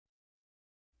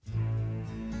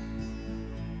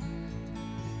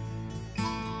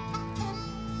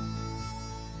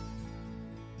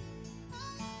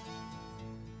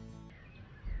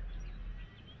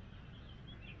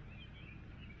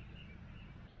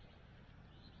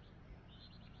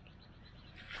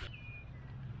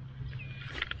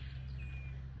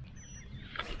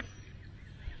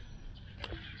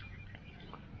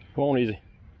Come on, easy.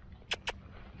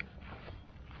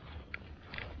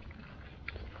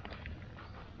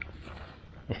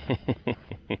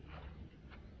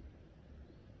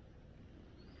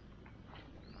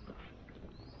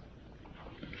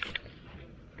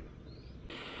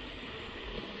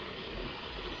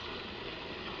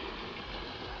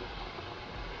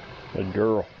 Good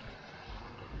girl.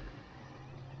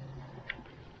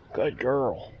 Good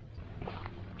girl.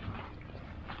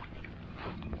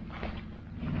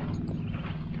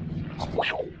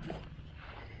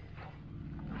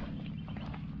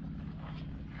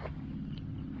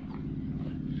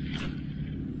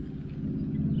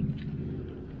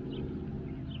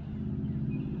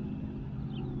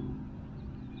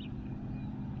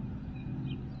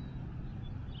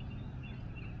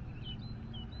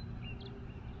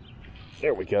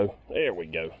 There we go. There we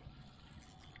go.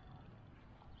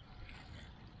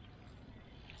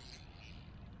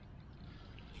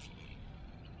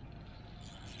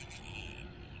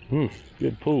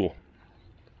 Good pull.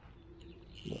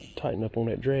 Tighten up on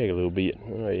that drag a little bit.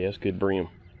 Oh yeah, that's good brim.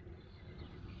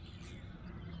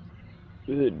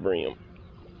 Good brim.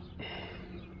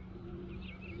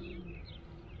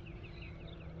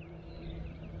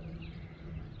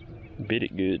 Bit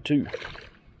it good too.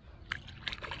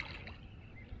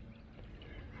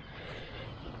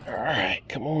 Alright,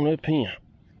 come on up here.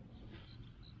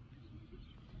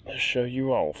 Let's show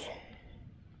you off.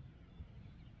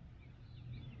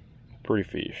 Pretty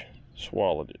fish.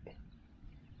 Swallowed it.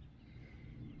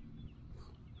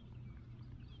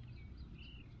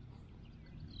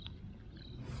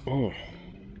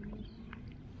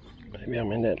 Maybe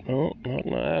I'm in that. Oh, not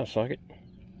in my eye socket.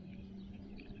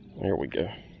 There we go.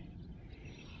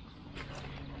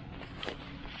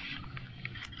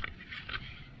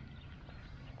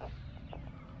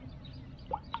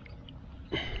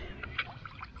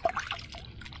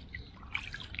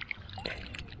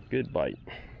 Good bite.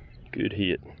 Good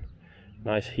hit.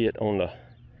 Nice hit on the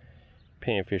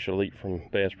Panfish Elite from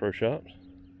Bass Pro Shops.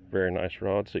 Very nice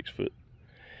rod, 6 foot.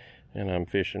 And I'm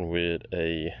fishing with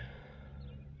a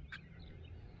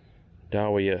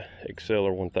Dawia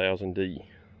Exceller 1000D.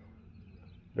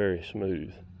 Very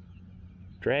smooth.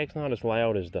 Drag's not as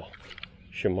loud as the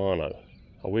Shimano.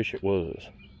 I wish it was,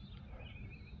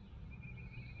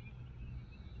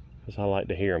 because I like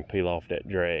to hear them peel off that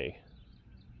drag.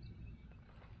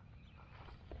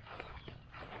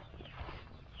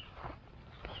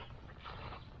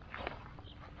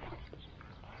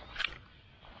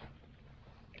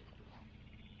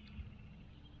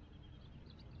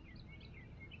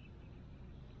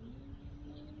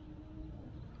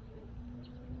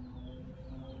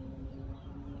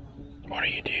 What are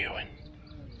you doing?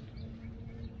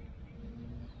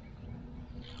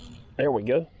 There we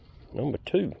go. Number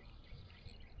 2.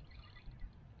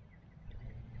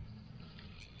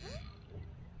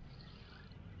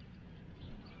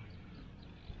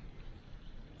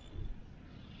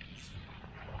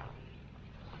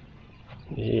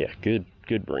 Yeah, good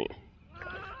brim.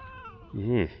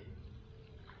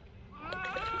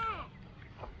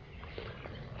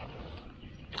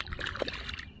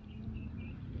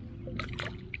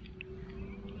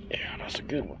 Yeah, that's a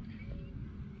good one.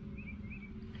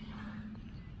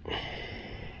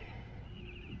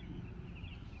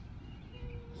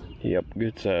 Yep,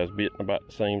 good size bit in about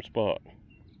the same spot.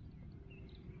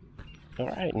 All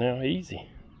right, now easy.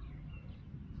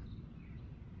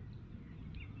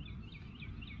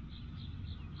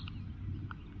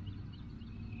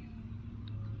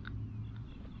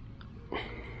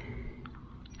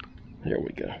 There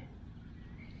we go.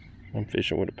 I'm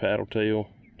fishing with a paddle tail,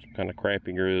 some kind of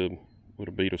crappie grub with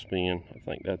a beetle spin. I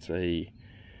think that's a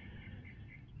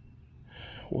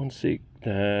 1/6,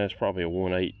 it's probably a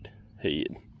 1/8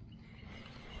 head.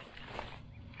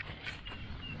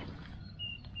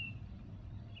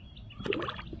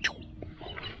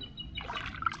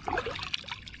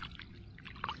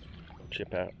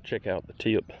 Check out the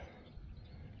tip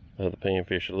of the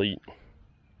Panfish Elite.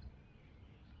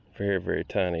 Very, very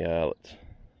tiny eyelets.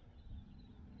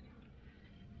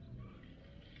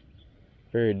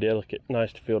 Very delicate.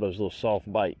 Nice to feel those little soft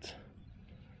bites.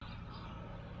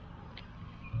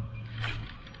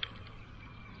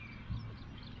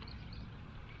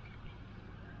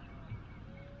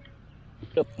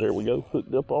 Yep, there we go.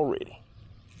 Hooked up already.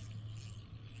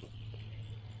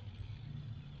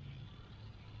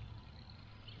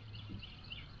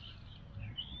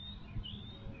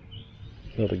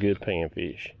 Another good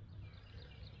panfish.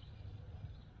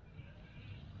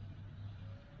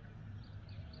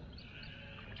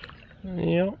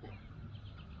 Yep.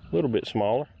 A little bit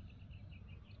smaller.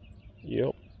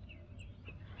 Yep.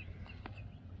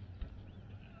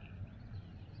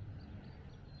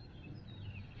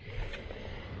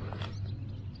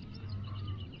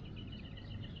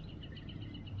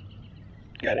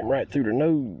 Got him right through the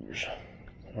nose.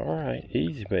 All right,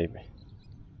 easy, baby.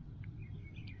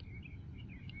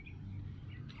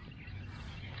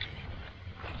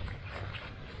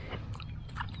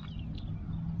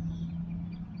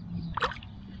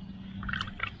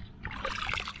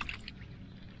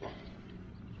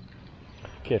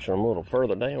 Catching them a little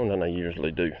further down than I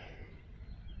usually do.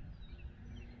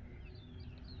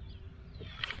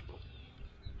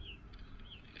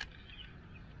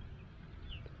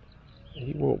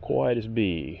 He wasn't quite as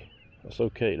big. That's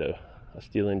okay though. I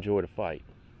still enjoy the fight.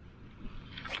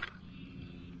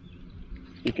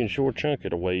 You can short chunk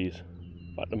it a ways.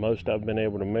 About the most I've been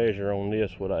able to measure on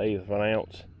this with an 1/8 of an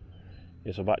ounce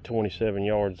is about 27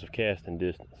 yards of casting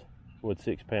distance with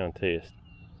 6-pound test.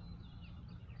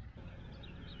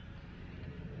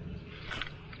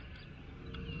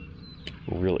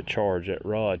 Really charge that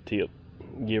rod tip,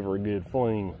 give her a good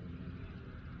fling.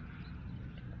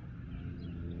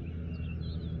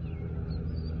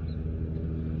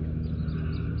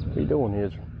 What are you doing,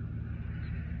 Ezra?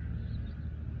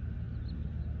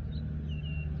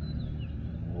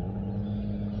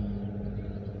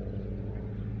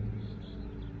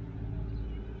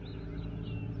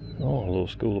 Oh, a little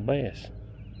school of bass.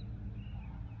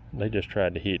 They just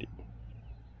tried to hit it.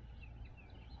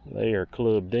 They are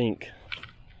club dink.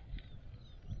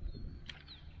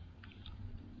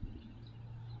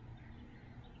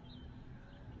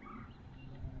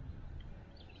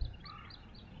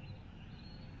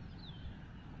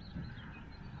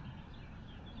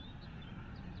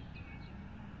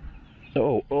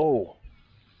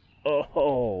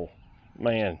 Oh,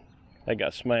 man, they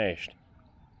got smashed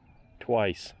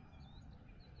twice.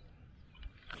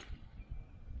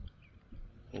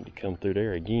 Need to come through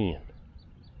there again.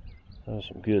 That was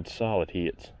some good solid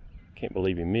hits. Can't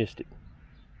believe he missed it.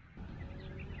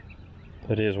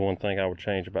 That is one thing I would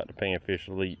change about the Panfish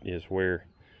Elite, is where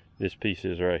this piece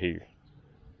is right here.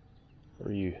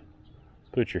 Where you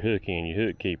put your hook in, your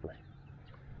hook keeper.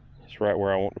 It's right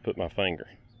where I want to put my finger.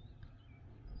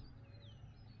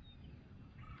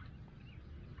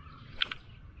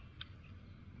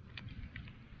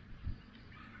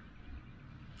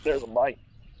 There's a bite.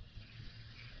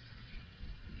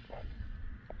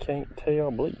 Can't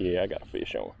tell, but yeah, I got a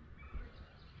fish on.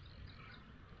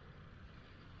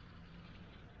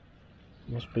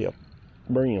 Must be a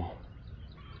brim.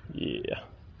 Yeah.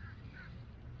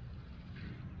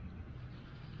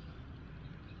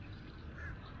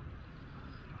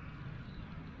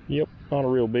 Yep, not a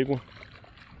real big one.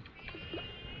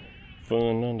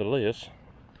 Fun nonetheless.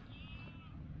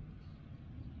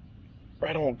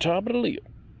 Right on top of the lip.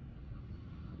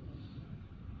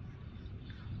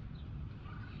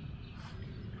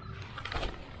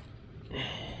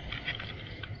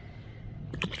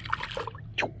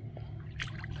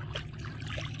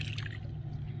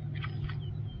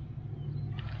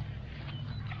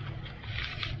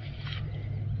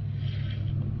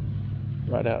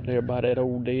 Right out there by that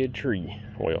old dead tree.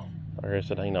 Well, I guess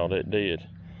it ain't all that dead.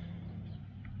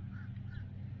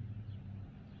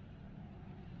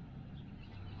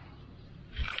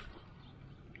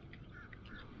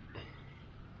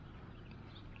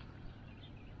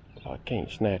 I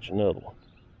can't snatch another one.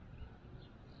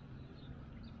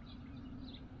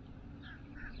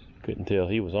 Couldn't tell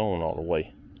he was on all the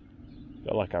way.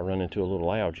 Felt like I run into a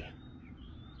little algae.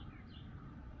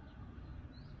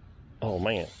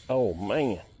 Oh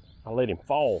man, I let him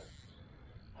fall.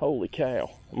 Holy cow,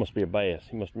 that must be a bass.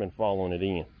 He must have been following it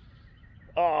in.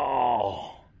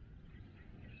 Oh!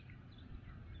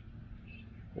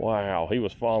 Wow, he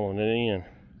was following it in.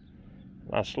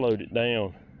 I slowed it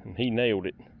down and he nailed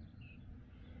it.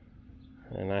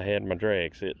 And I had my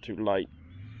drag set too late.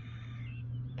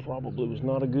 Probably was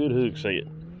not a good hook set.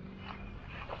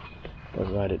 Go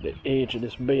right at the edge of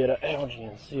this bed of algae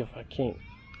and see if I can't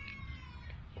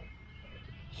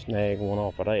snag one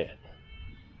off of that.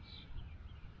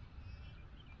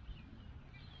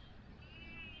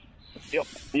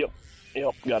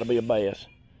 Yep, gotta be a bass.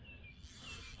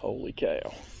 Holy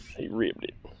cow, he ripped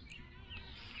it.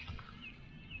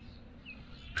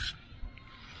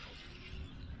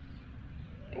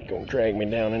 He's gonna drag me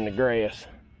down in the grass.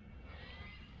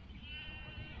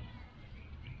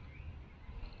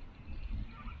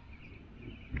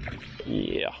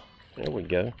 Yeah, there we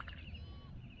go.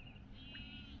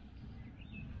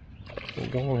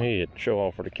 Go ahead, show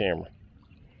off for the camera.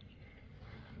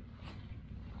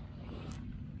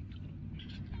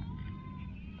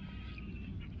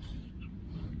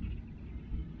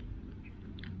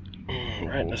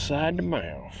 Right in the side of the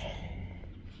mouth.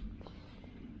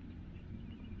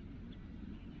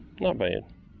 Not bad.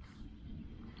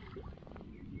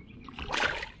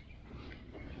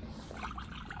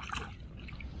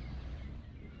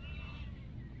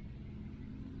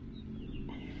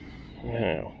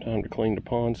 clean the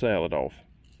pond salad off.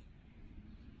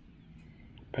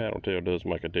 Paddle tail does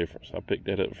make a difference. I picked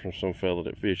that up from some fella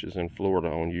that fishes in Florida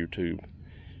on YouTube.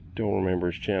 Don't remember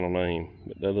his channel name,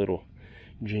 but that little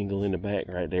jingle in the back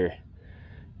right there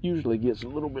usually gets a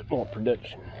little bit more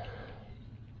production.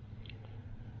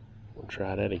 We'll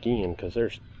try that again because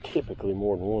there's typically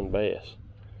more than one bass.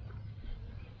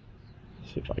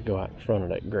 See if I go out in front of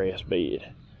that grass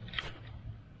bed.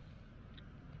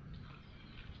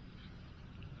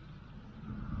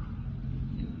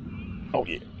 Oh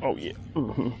yeah, oh yeah,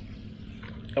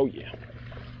 oh yeah,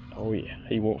 oh yeah,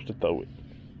 he wants to throw it.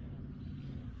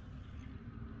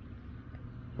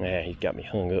 Yeah, he's got me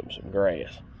hung up in some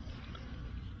grass.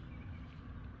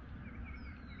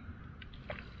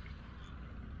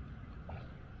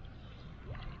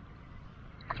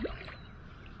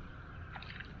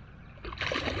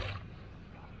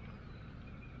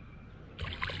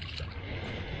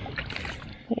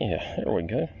 Yeah, there we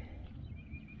go.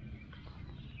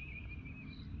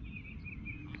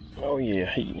 Oh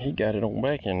yeah, he got it on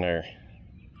back in there.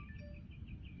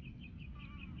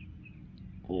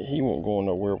 Yeah, he won't go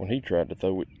nowhere when he tried to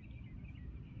throw it.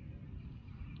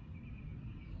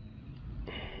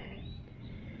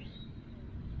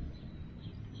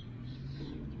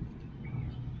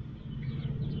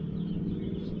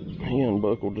 He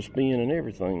unbuckled the spin and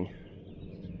everything.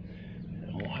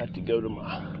 I'm gonna have to go to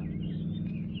my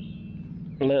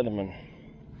Leatherman.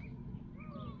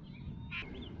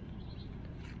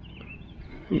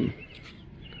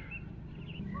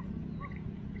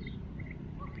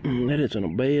 That is in a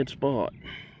bad spot.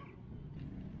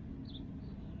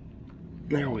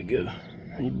 There we go.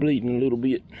 He's bleeding a little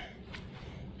bit.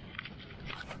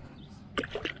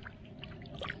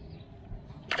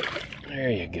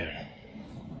 There you go.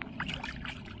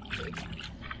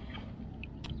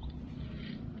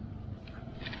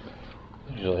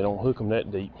 Usually don't hook them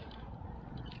that deep.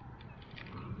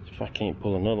 If I can't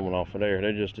pull another one off of there,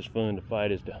 they're just as fun to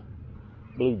fight as the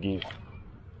bluegill.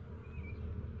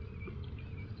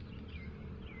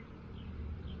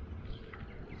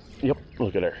 Yep,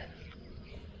 look at there.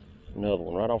 Another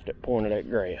one right off that point of that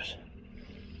grass.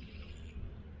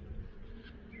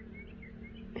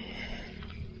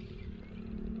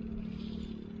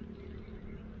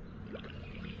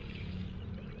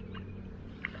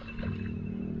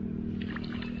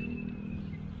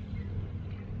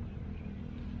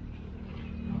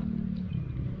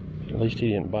 At least he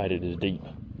didn't bite it as deep.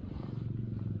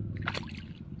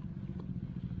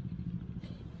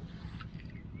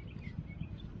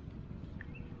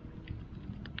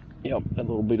 Yep, that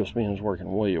little bit of spin is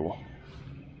working well.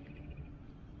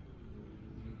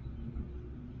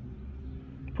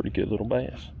 Pretty good little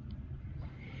bass.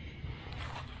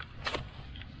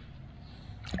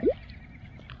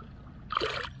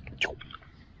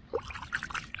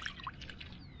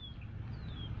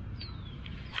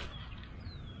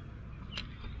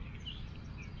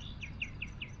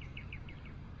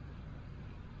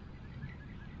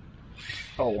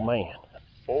 Oh man,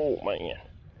 oh man.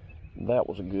 That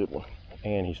was a good one,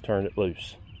 and he's turned it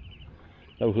loose.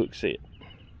 No hook set.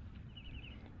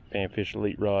 Panfish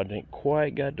Elite rod ain't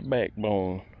quite got the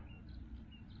backbone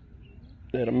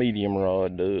that a medium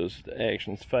rod does. The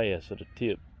action's fast, so the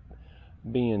tip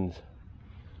bends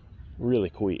really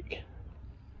quick.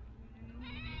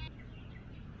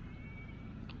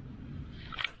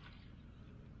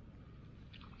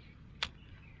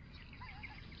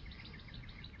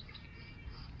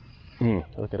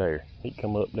 Look at there. He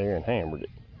come up there and hammered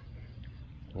it.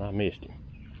 And I missed him.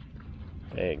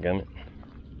 Dadgummit.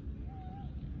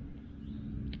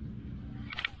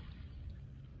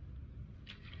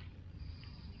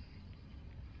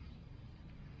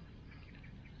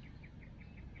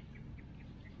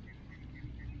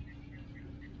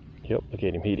 Yep, look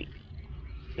at him hit it.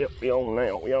 Yep, we on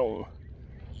now, we on.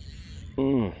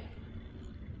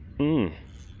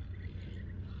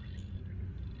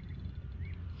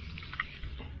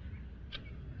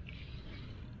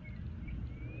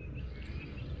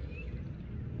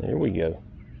 There we go.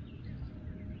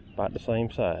 About the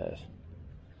same size.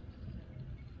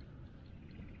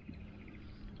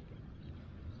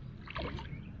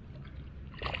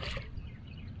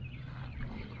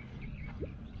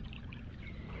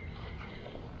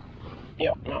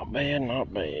 Yep, not bad,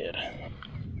 not bad.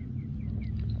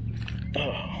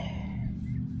 Oh.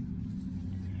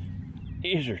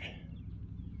 Izzard.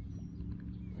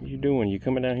 What you doing? You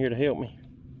coming down here to help me?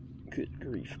 Good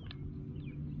grief.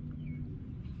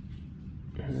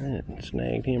 That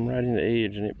snagged him right in the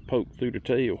edge and it poked through the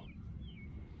tail.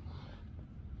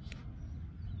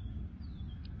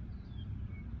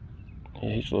 Yeah,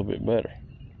 he's a little bit better.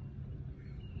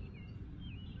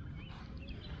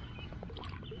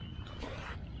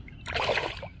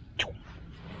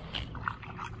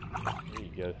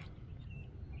 go.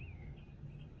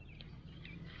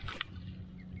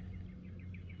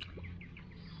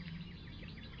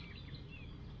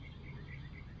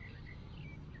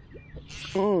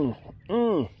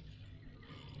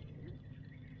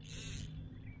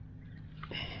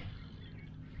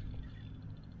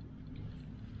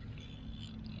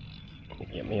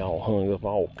 Get me all hung up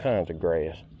all kinds of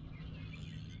grass.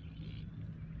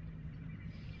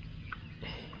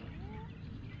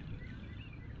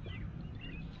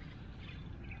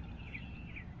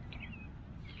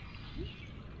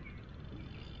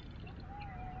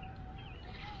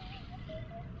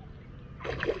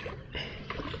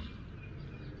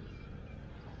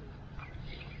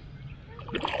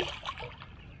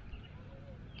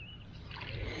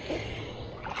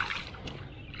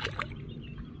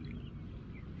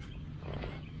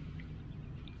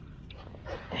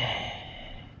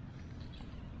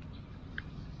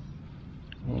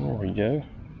 There we go.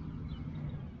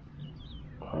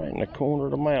 Right in the corner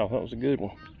of the mouth. That was a good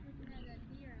one.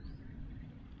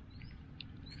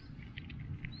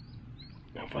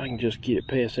 If I can just get it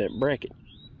past that bracket.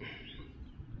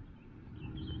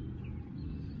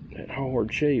 That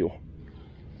hard shell.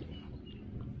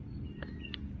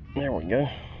 There we go.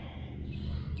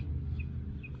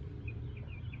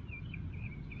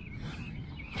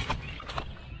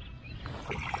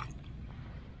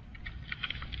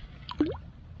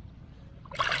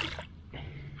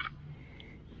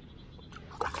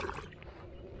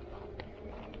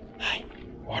 Hey,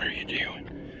 what are you doing?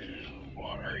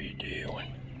 What are you doing?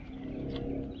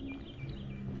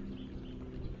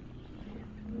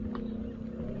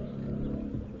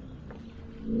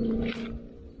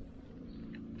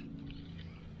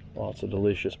 Lots of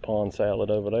delicious pond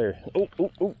salad over there. Oh,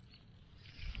 oh, oh.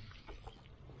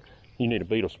 You need a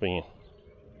beetle spin.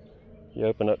 You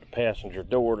open up the passenger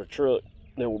door of the truck,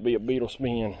 there will be a beetle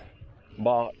spin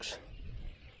box.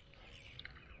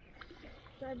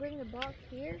 Should I bring the box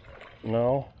here?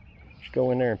 No, just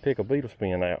go in there and pick a beetle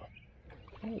spin out.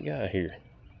 What you got here?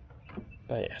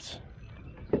 Bass.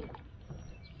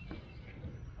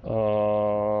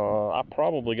 I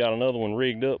probably got another one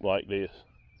rigged up like this.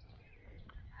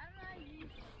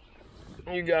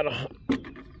 You gotta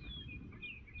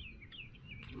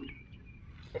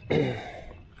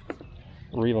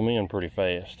reel them in pretty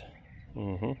fast.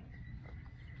 I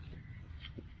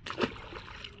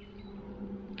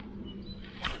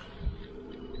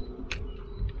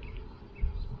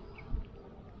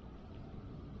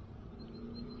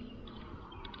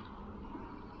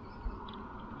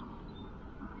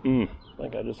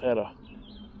think I just had a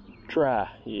try.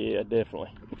 Yeah,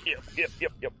 definitely.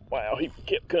 Yep. Wow, he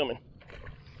kept coming.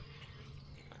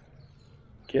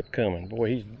 Kept coming. Boy,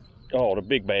 he's... Oh, the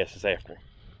big bass is after him.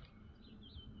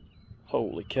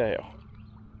 Holy cow.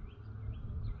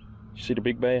 You see the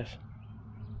big bass?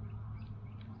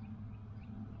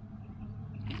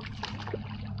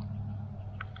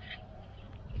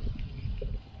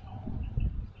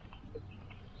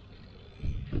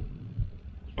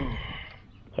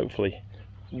 Hopefully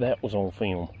that was on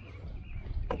film.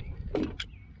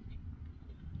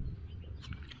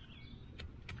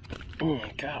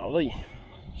 Golly.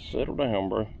 Settle down,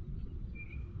 bro.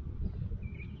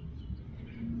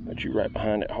 Got you right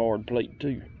behind that hard plate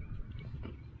too.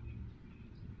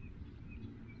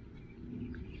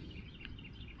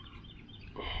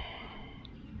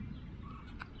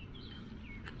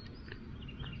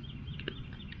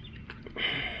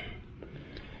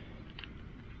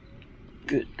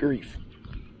 Good grief.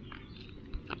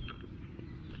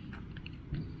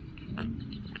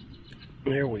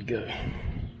 There we go.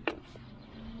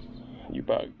 You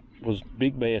about was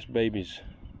Big Bass Baby's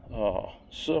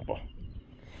supper.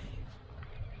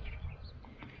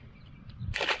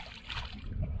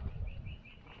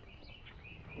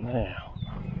 Now,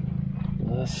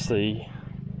 let's see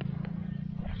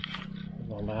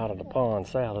if I'm out of the pond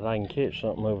salad, I can catch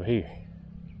something over here.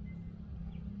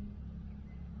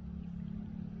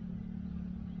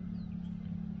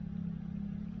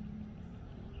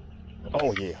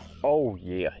 Oh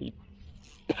yeah, he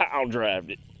pile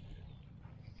drived it.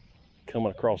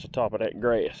 Coming across the top of that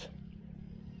grass.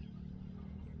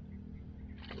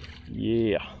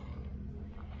 Yeah.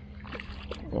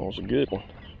 That was a good one.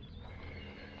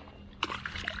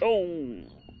 Oh,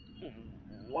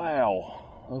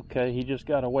 wow. Okay, he just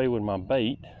got away with my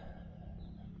bait.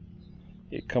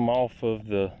 It come off of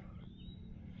the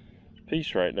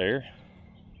piece right there.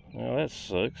 Well, that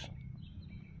sucks.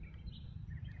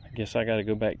 I guess I gotta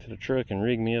go back to the truck and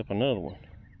rig me up another one.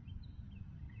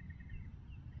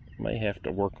 May have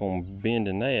to work on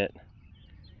bending that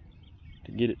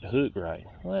to get it to hook right.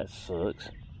 Well, that sucks.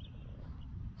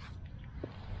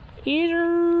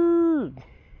 Izzard!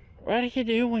 What are you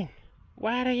doing?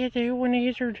 What are you doing,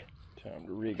 Izzard? Time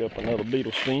to rig up another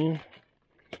beetle spin.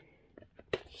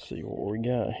 See what we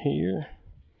got here.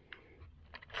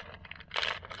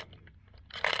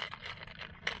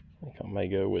 I think I may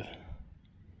go with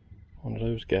one of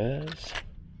those guys.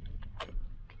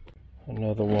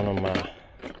 Another one of my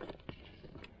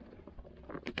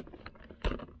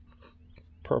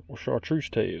purple chartreuse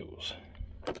tails.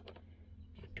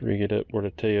 Rig it up where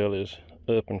the tail is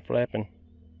up and flapping.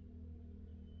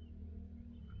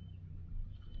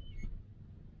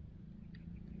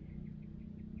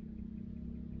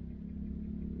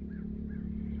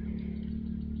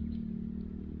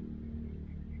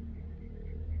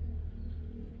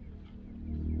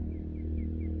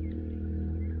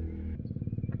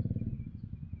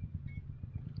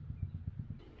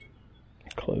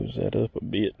 Close that up a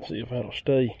bit and see if that'll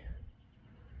stay.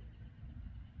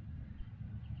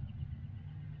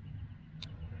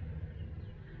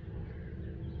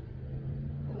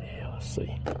 Yeah, let's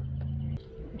see.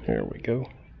 There we go.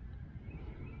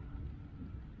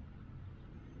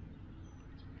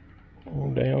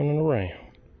 Down and around.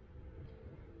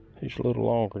 He's a little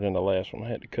longer than the last one. I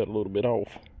had to cut a little bit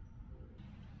off.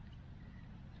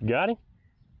 Got him?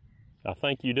 I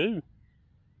think you do.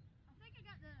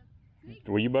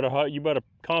 Well, you better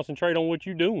concentrate on what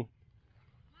you're doing.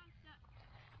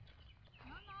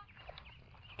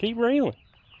 Keep reeling.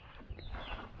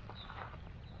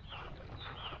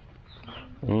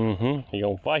 He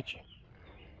gonna fight you.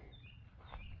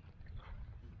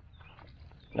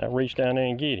 Now reach down there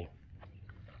and get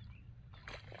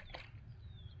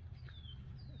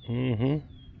him.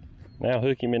 Now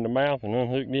hook him in the mouth and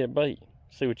unhook that bait.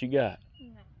 See what you got.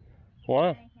 No.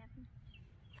 Why?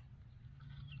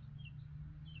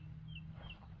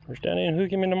 Reach down there and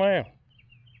hook him in the mouth.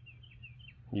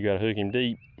 You gotta hook him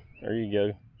deep. There you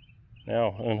go.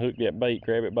 Now unhook that bait,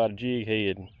 grab it by the jig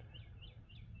head.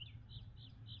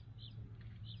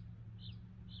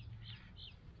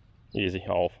 Easy,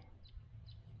 off.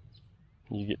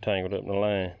 You get tangled up in the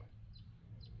line.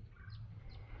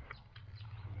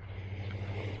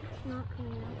 Not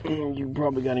coming up. You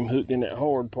probably got him hooked in that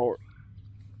hard part.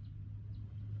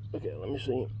 Okay, let me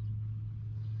see him.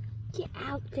 Get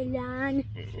out the line.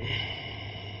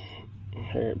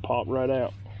 Here, it popped right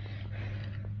out.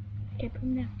 Okay, put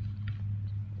him down.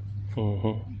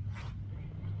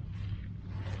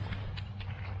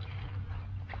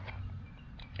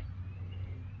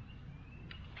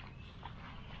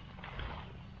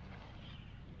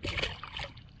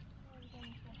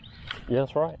 Yeah,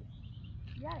 that's right.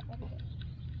 Yeah,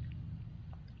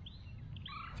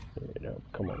 There you go.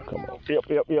 Come on, come on.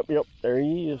 Yep. There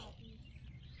he is.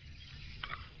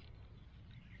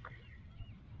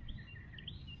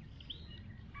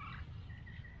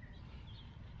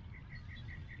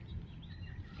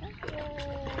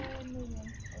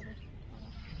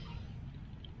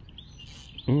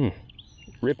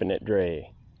 Ripping that drag.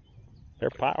 They're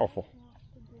powerful.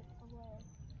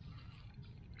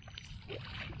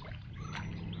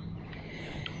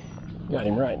 Got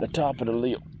him right in the top of the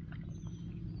lip.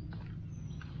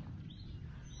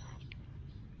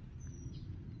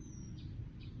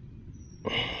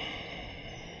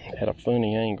 Had a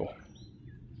funny angle.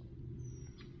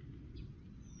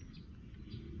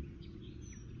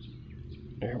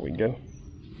 There we go.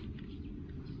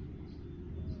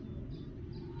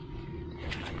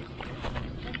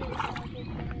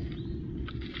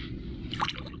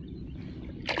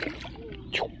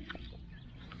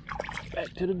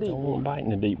 Back to the deep water. Bite in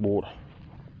the deep water.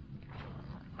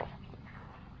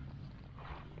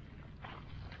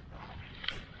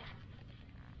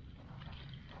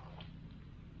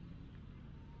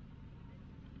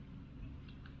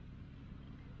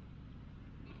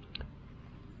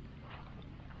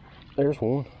 There's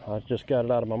one. I just got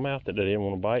it out of my mouth that I didn't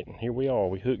want to bite, and here we are.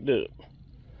 We hooked up.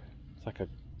 It's like a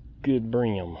good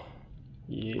brim.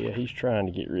 Yeah, he's trying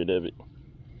to get rid of it.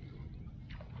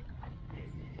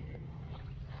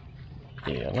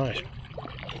 Yeah, nice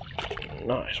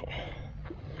one.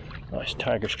 Nice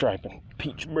tiger stripe and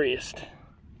peach breast.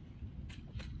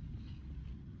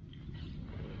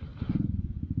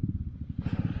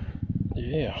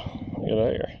 Yeah, look at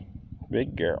there.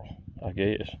 Big girl, I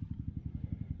guess.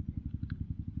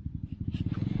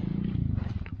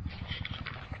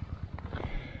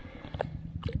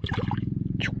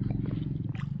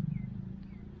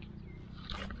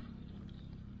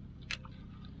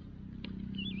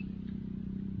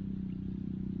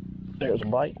 There's a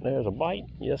bite, there's a bite.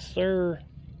 Yes, sir.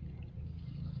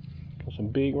 Got some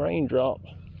big raindrops.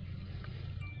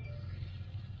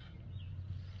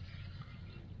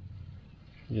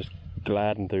 Just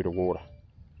gliding through the water.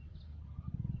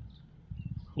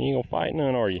 You ain't gonna fight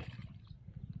none, are you?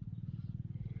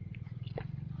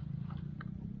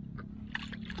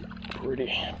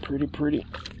 Pretty.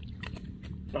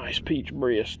 Nice peach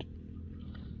breast.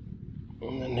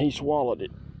 And then he swallowed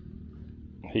it.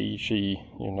 He, she,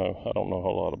 you know, I don't know a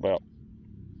whole lot about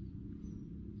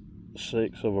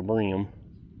sex of a brim.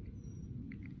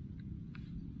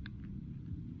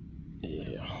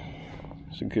 Yeah,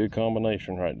 it's a good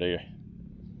combination right there.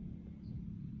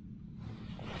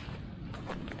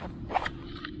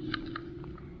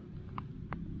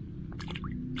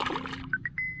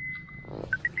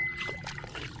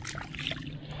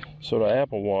 So the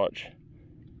Apple Watch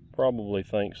probably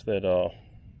thinks that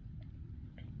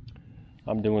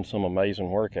I'm doing some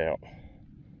amazing workout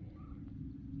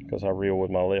because I reel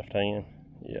with my left hand.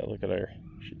 Yeah, look at her.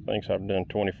 She thinks I've done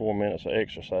 24 minutes of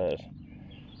exercise.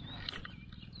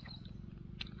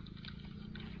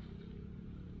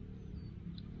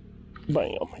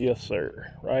 Bam, yes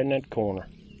sir, right in that corner.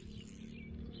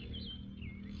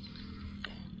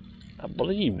 I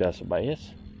believe that's a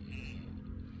bass.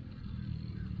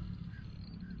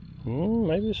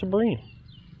 Maybe it's a brim.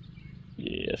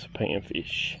 Yeah, it's a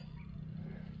panfish.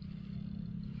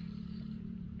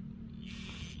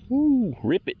 Ooh,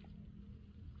 rip it.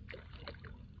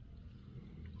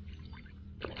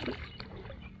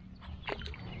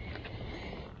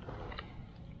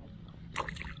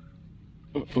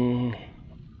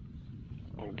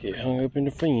 Get hung up in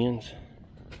the fins.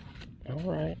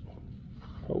 Alright.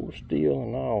 Hold still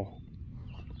and I'll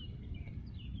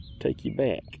take you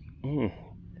back.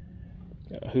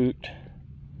 Got hooked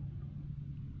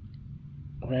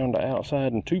around the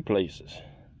outside in two places.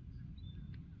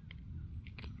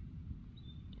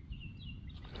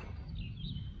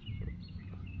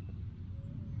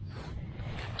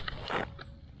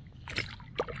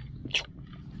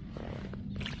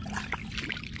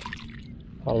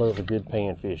 I love a good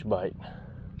panfish bite,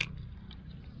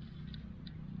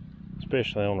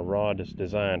 especially on a rod that's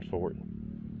designed for it.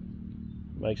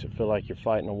 Makes it feel like you're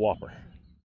fighting a whopper.